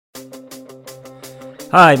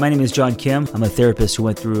Hi, my name is John Kim. I'm a therapist who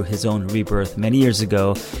went through his own rebirth many years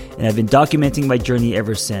ago, and I've been documenting my journey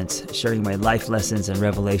ever since, sharing my life lessons and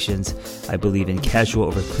revelations. I believe in casual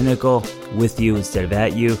over clinical, with you instead of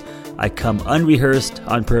at you. I come unrehearsed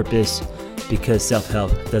on purpose because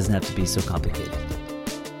self-help doesn't have to be so complicated.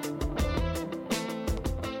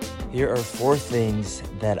 Here are 4 things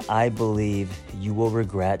that I believe you will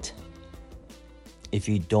regret if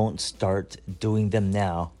you don't start doing them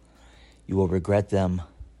now. You will regret them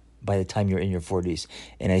by the time you're in your 40s.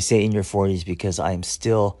 And I say in your 40s because I'm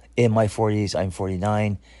still in my 40s. I'm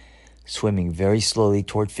 49, swimming very slowly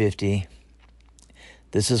toward 50.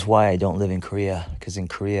 This is why I don't live in Korea, because in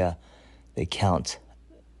Korea, they count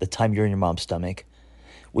the time you're in your mom's stomach,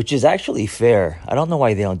 which is actually fair. I don't know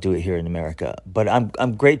why they don't do it here in America, but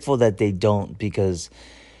I'm grateful that they don't, because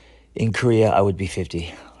in Korea, I would be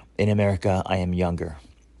 50. In America, I am younger.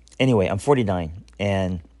 Anyway, I'm 49,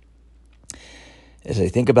 and as I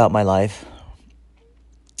think about my life,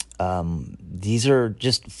 these are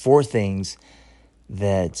just 4 things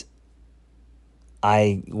that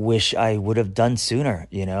I wish I would have done sooner,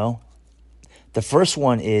 you know? The first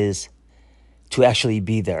one is to actually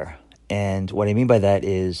be there. And what I mean by that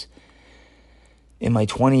is in my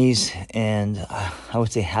 20s and I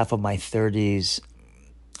would say half of my 30s,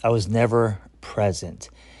 I was never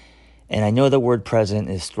present. And I know the word present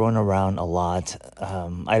is thrown around a lot.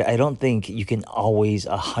 I don't think you can always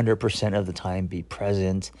 100% of the time be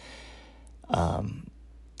present. I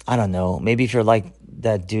don't know. Maybe if you're like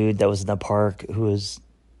that dude that was in the park who was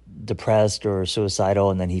depressed or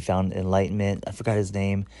suicidal and then he found enlightenment. I forgot his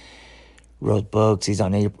name. Wrote books. He's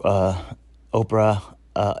on Oprah.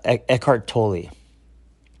 Eckhart Tolle.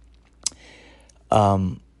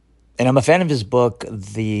 And I'm a fan of his book,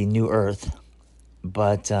 The New Earth.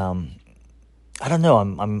 But I don't know.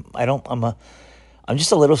 I'm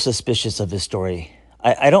just a little suspicious of his story.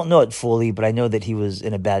 I don't know it fully, but I know that he was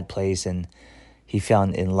in a bad place and he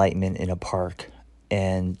found enlightenment in a park,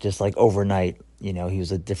 and just like overnight, you know, he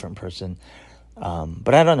was a different person.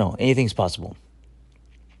 But I don't know. Anything's possible.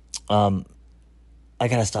 I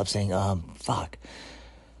gotta stop saying fuck.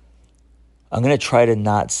 I'm gonna try to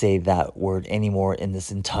not say that word anymore in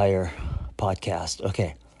this entire podcast.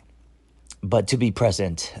 Okay. But to be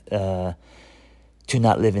present, to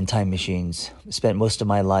not live in time machines. Spent most of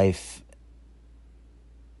my life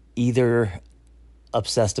either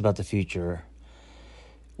obsessed about the future,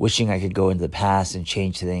 wishing I could go into the past and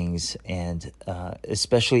change things, and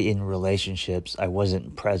especially in relationships, I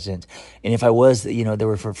wasn't present. And if I was, you know, they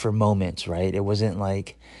were for moments, right? It wasn't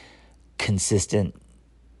like consistent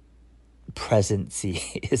presency.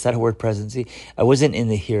 Is that a word, presency? I wasn't in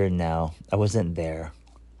the here and now. I wasn't there.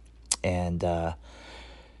 And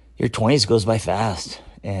your 20s goes by fast,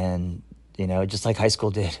 and, you know, just like high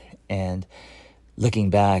school did. And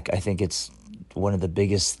looking back, I think it's one of the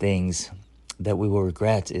biggest things that we will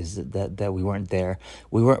regret is that we weren't there.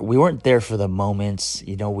 We weren't there for the moments,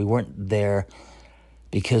 you know, we weren't there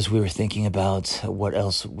because we were thinking about what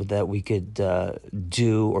else that we could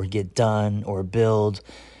do or get done or build.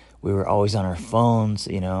 We were always on our phones,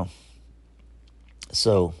 you know.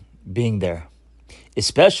 So being there.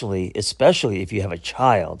 Especially if you have a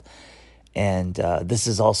child, and this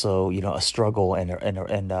is also, you know, a struggle and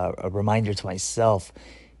a reminder to myself.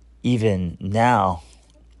 Even now,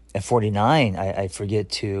 at 49, I forget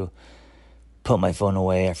to put my phone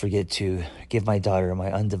away. I forget to give my daughter my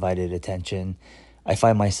undivided attention. I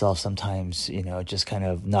find myself sometimes, you know, just kind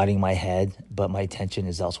of nodding my head, but my attention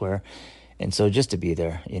is elsewhere. And so just to be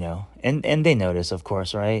there, you know, and they notice, of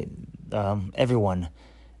course, right? Everyone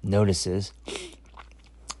notices.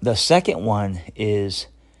 The second one is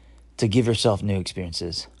to give yourself new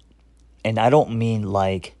experiences. And I don't mean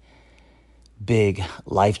like big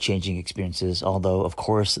life-changing experiences, although of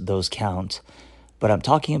course those count. But I'm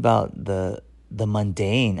talking about the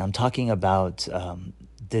mundane. I'm talking about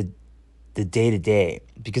the day-to-day,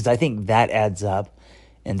 because I think that adds up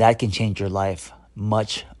and that can change your life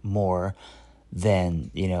much more than,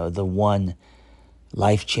 you know, the one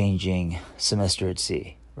life-changing semester at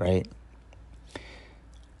sea, right?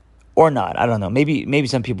 Or not, I don't know. Maybe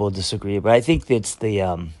some people disagree, but I think it's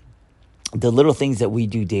the little things that we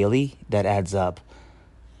do daily that adds up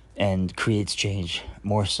and creates change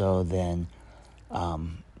more so than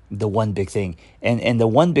the one big thing. And the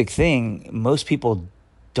one big thing, most people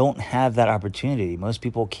don't have that opportunity. Most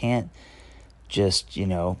people can't just, you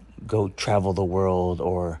know, go travel the world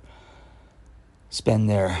or spend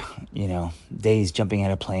their, you know, days jumping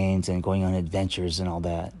out of planes and going on adventures and all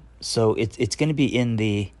that. So it's going to be in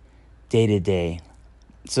the day-to-day.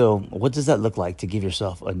 So what does that look like to give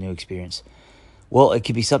yourself a new experience? Well, it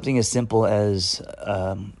could be something as simple as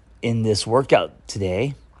in this workout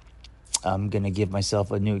today, I'm going to give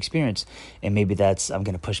myself a new experience. And maybe that's I'm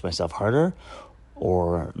going to push myself harder,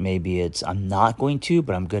 or maybe it's I'm not going to,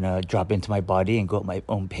 but I'm going to drop into my body and go at my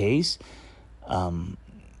own pace.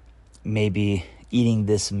 Maybe eating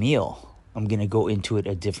this meal, I'm going to go into it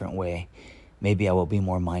a different way. Maybe I will be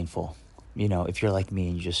more mindful. If you're like me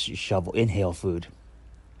and you just inhale food.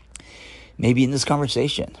 Maybe in this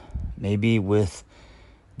conversation, maybe with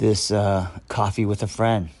this coffee with a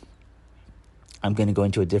friend, I'm going to go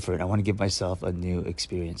into I want to give myself a new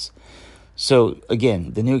experience. So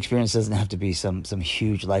again, the new experience doesn't have to be some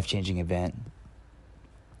huge life-changing event.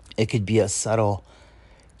 It could be a subtle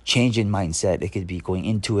change in mindset. It could be going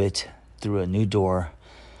into it through a new door,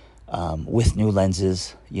 with new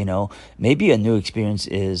lenses. Maybe a new experience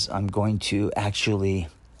is I'm going to actually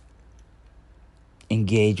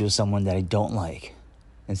engage with someone that I don't like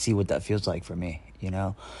and see what that feels like for me.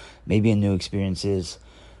 Maybe a new experience is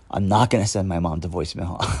I'm not going to send my mom to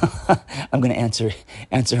voicemail. I'm going to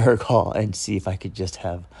answer her call and see if I could just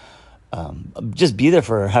just be there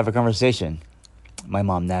for her, have a conversation. My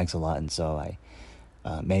mom nags a lot, and so I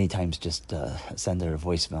many times just send her a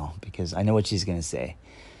voicemail because I know what she's going to say.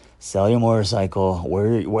 Sell your motorcycle,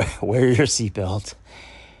 wear your seatbelt.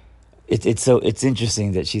 It's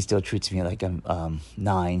interesting that she still treats me like I'm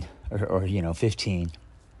 9 or 15.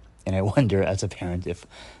 And I wonder as a parent if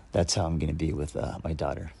that's how I'm going to be with my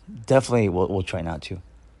daughter. Definitely we'll try not to.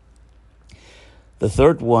 The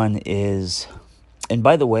third one is, and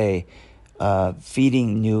by the way,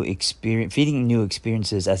 feeding new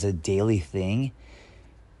experiences as a daily thing,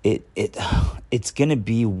 it's going to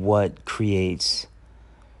be what creates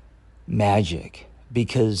magic,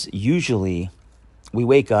 because usually we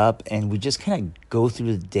wake up and we just kind of go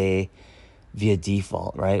through the day via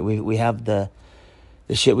default, right? We have the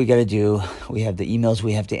shit we got to do. We have the emails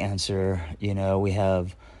we have to answer. We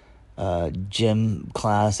have gym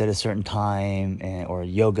class at a certain time, or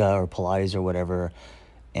yoga or Pilates or whatever.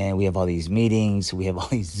 And we have all these meetings. We have all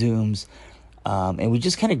these Zooms. And we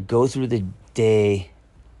just kind of go through the day.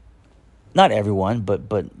 Not everyone,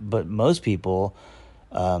 but most people,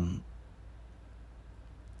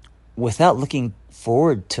 without looking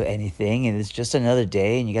forward to anything. And it's just another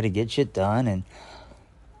day and you got to get shit done.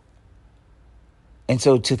 And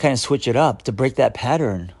so to kind of switch it up, to break that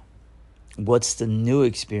pattern, what's the new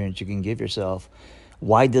experience you can give yourself?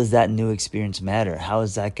 Why does that new experience matter? How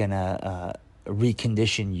is that going to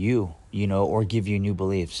recondition you, or give you new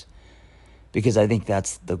beliefs? Because I think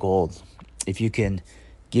that's the goal. If you can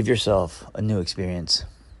give yourself a new experience,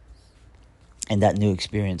 and that new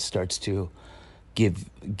experience starts to give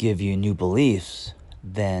you new beliefs,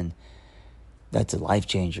 then that's a life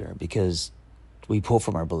changer, because we pull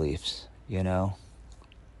from our beliefs,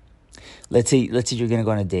 Let's say you're going to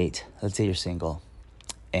go on a date. Let's say you're single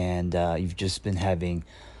and you've just been having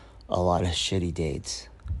a lot of shitty dates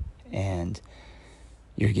and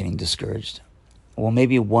you're getting discouraged. Well,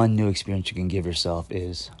 maybe one new experience you can give yourself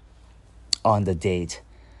is on the date,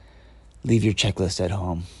 leave your checklist at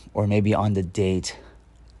home, or maybe on the date,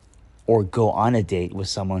 or go on a date with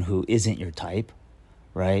someone who isn't your type,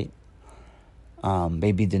 right?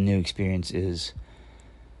 Maybe the new experience is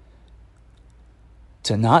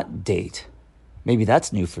to not date. Maybe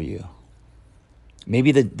that's new for you.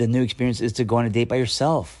 Maybe the new experience is to go on a date by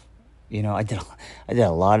yourself. I did a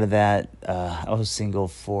lot of that. I was single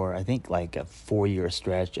for, I think, like a 4-year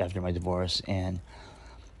stretch after my divorce, and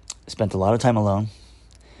spent a lot of time alone.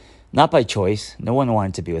 Not by choice. No one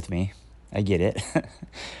wanted to be with me. I get it.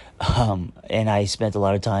 And I spent a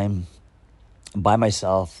lot of time by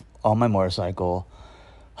myself on my motorcycle,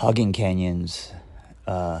 hugging canyons,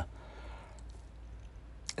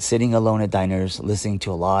 sitting alone at diners, listening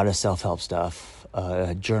to a lot of self-help stuff,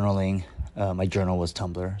 journaling. My journal was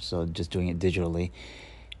Tumblr, so just doing it digitally.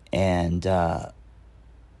 And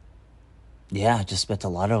just spent a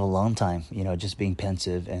lot of alone time, just being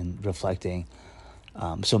pensive and reflecting.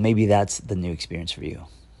 So maybe that's the new experience for you.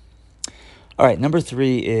 All right, number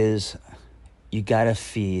 3 is you got to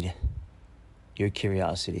feed your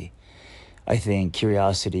curiosity. I think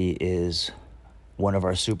curiosity is one of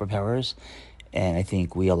our superpowers. And I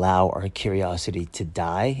think we allow our curiosity to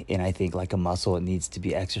die. And I think like a muscle, it needs to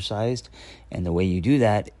be exercised. And the way you do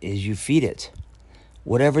that is you feed it.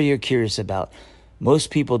 Whatever you're curious about.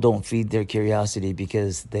 Most people don't feed their curiosity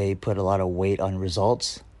because they put a lot of weight on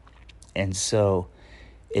results. And so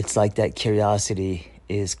it's like that curiosity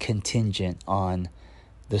is contingent on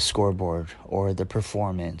the scoreboard or the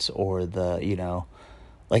performance or the,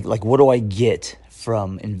 like what do I get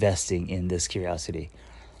from investing in this curiosity?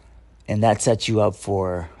 And that sets you up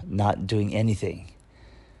for not doing anything,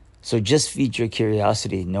 So just feed your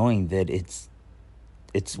curiosity, knowing that it's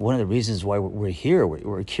one of the reasons why we're here.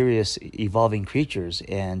 We're curious, evolving creatures,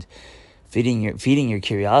 and feeding your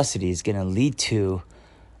curiosity is going to lead to.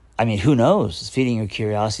 I mean, who knows? Feeding your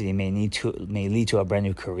curiosity may lead to a brand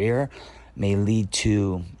new career, may lead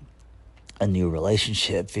to a new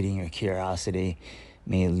relationship. Feeding your curiosity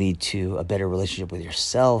may lead to a better relationship with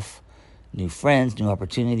yourself, new friends, new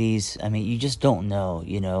opportunities. I mean, you just don't know,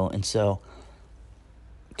 and so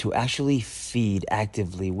to actually feed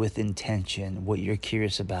actively with intention what you're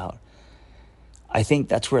curious about, I think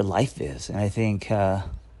that's where life is. And I think,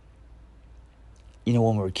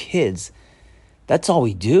 when we're kids, that's all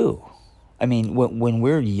we do. I mean, when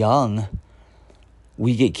we're young,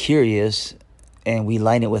 we get curious and we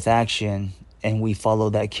line it with action and we follow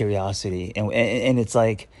that curiosity. And it's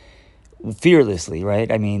like fearlessly,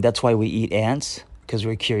 right? I mean, that's why we eat ants, because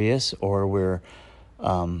we're curious, or we're,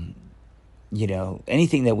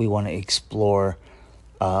 anything that we want to explore.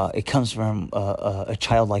 It comes from a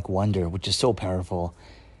childlike wonder, which is so powerful.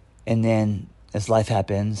 And then as life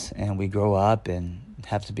happens and we grow up and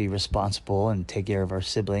have to be responsible and take care of our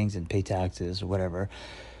siblings and pay taxes or whatever,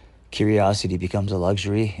 curiosity becomes a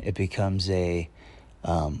luxury. It becomes a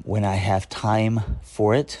when I have time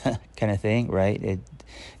for it kind of thing, right? It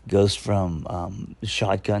goes from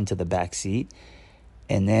shotgun to the back seat,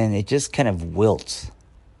 and then it just kind of wilts.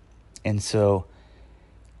 And so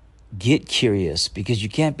get curious, because you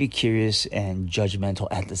can't be curious and judgmental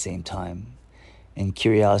at the same time. And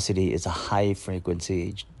curiosity is a high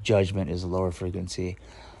frequency, judgment is a lower frequency.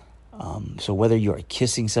 So whether you are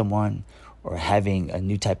kissing someone or having a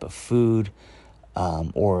new type of food,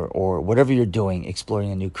 or whatever you're doing,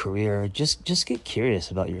 exploring a new career, just get curious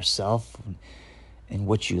about yourself and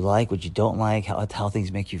what you like, what you don't like, how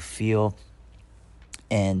things make you feel.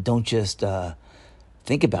 And don't just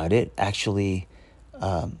think about it, actually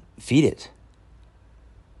feed it.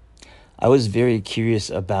 I was very curious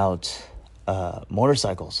about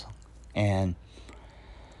motorcycles, and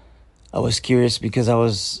I was curious because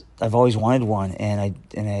I've always wanted one, and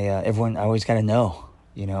everyone, I always got to know,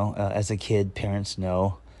 as a kid, parents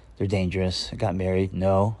know they're dangerous. I got married,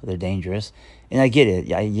 no, they're dangerous, and I get it.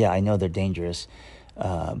 Yeah, I know they're dangerous,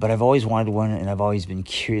 but I've always wanted one, and I've always been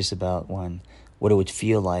curious about one, what it would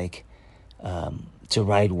feel like to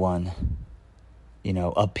ride one,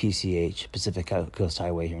 up PCH, Pacific Coast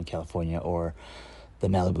Highway here in California, or the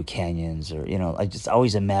Malibu Canyons, or, I just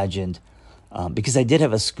always imagined, because I did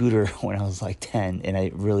have a scooter when I was like 10, and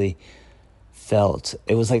I really felt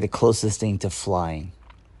it was like the closest thing to flying.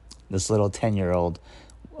 This little 10-year-old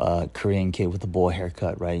Korean kid with a bowl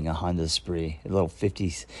haircut riding a Honda Spree, a little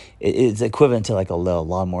 50s. It's equivalent to like a little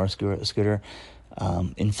lawnmower scooter,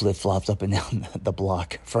 in flip-flops up and down the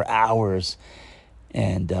block for hours.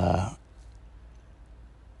 And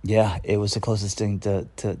yeah, it was the closest thing to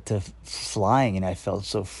flying, and I felt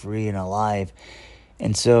so free and alive.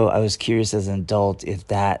 And so I was curious as an adult if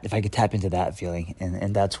I could tap into that feeling,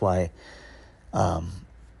 and that's why I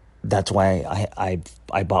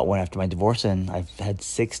bought one after my divorce, and I've had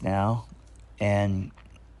 6 now, and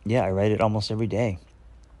yeah, I ride it almost every day.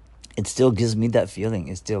 It still gives me that feeling.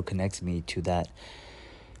 It still connects me to that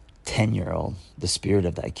 10-year-old, the spirit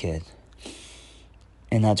of that kid.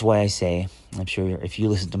 And that's why I say, I'm sure if you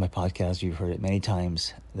listen to my podcast, you've heard it many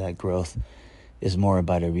times, that growth is more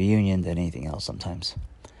about a reunion than anything else sometimes.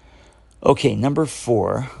 Okay, number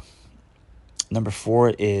 4. Number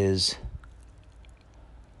 4 is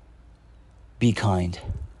be kind.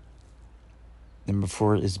 Number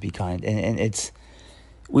 4 is be kind. And it's,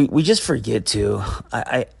 we just forget to.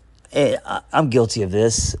 I'm guilty of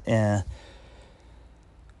this.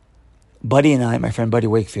 Buddy and I, my friend Buddy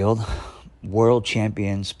Wakefield, world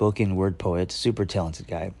champion spoken word poet, super talented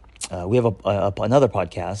guy. We have another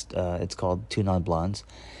podcast. It's called Two Non-Blondes.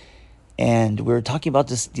 And we were talking about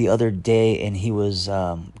this the other day, and he was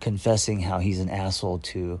confessing how he's an asshole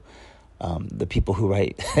to the people who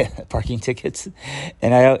write parking tickets.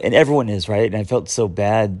 And everyone is, right? And I felt so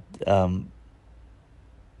bad.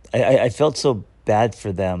 I felt so bad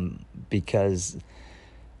for them because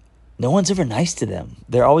no one's ever nice to them.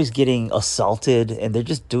 They're always getting assaulted, and they're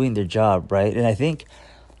just doing their job, right? And I think,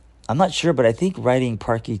 I'm not sure, but I think writing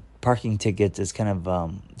parking tickets is kind of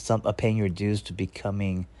a paying your dues to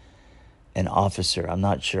becoming an officer. I'm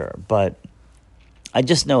not sure, but I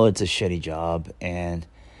just know it's a shitty job, and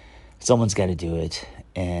someone's got to do it,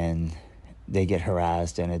 and they get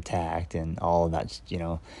harassed and attacked and all of that,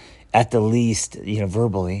 at the least,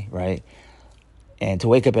 verbally, right? And to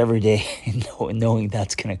wake up every day knowing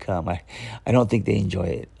that's going to come, I don't think they enjoy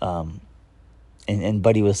it. And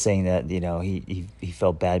Buddy was saying that, he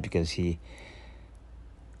felt bad because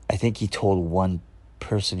I think he told one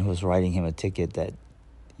person who was writing him a ticket that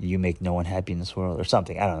you make no one happy in this world or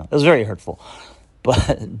something. I don't know. It was very hurtful.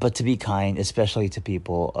 But to be kind, especially to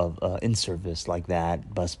people of in service like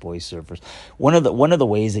that, busboys, surfers. One of the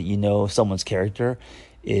ways that you know someone's character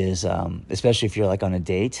is, especially if you're like on a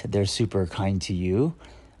date, they're super kind to you.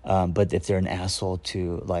 But if they're an asshole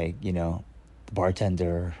to, like, you know, the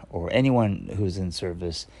bartender or anyone who's in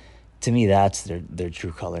service, to me that's their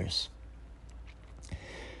true colors.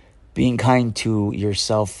 Being kind to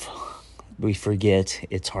yourself, we forget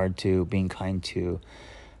it's hard to. Being kind to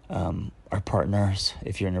our partners,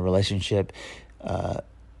 if you're in a relationship,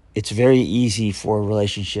 it's very easy for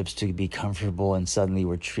relationships to be comfortable, and suddenly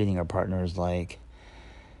we're treating our partners like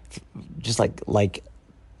just like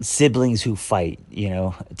siblings who fight, you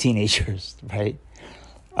know, teenagers, right?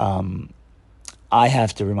 I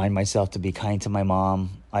have to remind myself to be kind to my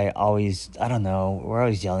mom. I don't know, we're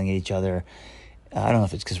always yelling at each other. I don't know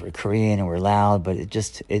if it's because we're Korean and we're loud, but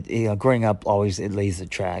it you know, growing up always, it lays the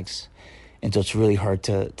tracks. And so it's really hard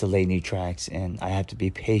to lay new tracks, and I have to be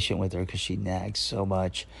patient with her because she nags so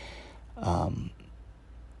much.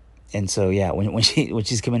 And so, yeah, when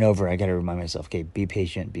she's coming over, I got to remind myself, okay, be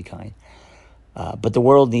patient, be kind. But the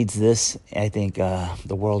world needs this. I think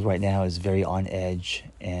the world right now is very on edge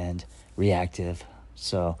and reactive.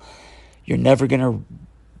 So you're never going to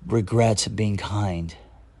regret being kind.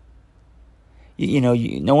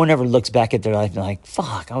 No one ever looks back at their life and like,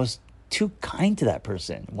 fuck, I was too kind to that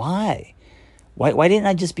person. Why? Why didn't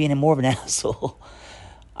I just be more of an asshole?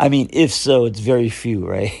 I mean, if so, it's very few,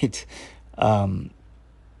 right? And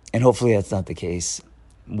hopefully that's not the case.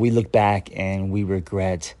 We look back and we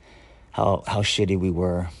regret how shitty we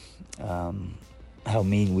were, how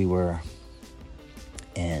mean we were,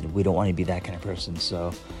 and we don't want to be that kind of person.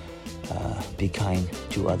 So be kind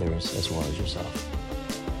to others as well as yourself.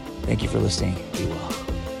 Thank you for listening. Be well.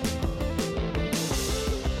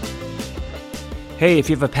 Hey, if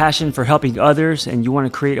you have a passion for helping others and you want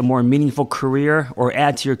to create a more meaningful career or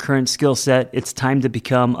add to your current skill set, it's time to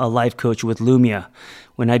become a life coach with Lumia.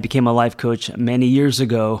 When I became a life coach many years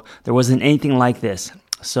ago, there wasn't anything like this.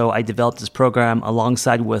 So I developed this program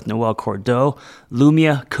alongside with Noel Cordeau,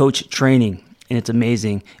 Lumia Coach Training. And it's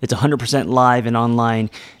amazing. It's 100% live and online,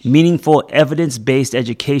 meaningful, evidence-based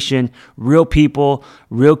education, real people,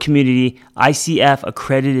 real community, ICF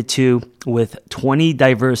accredited too, with 20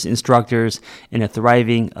 diverse instructors and a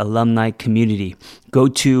thriving alumni community. Go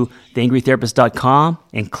to theangrytherapist.com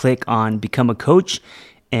and click on Become a Coach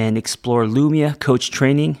and explore Lumia Coach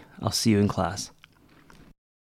Training. I'll see you in class.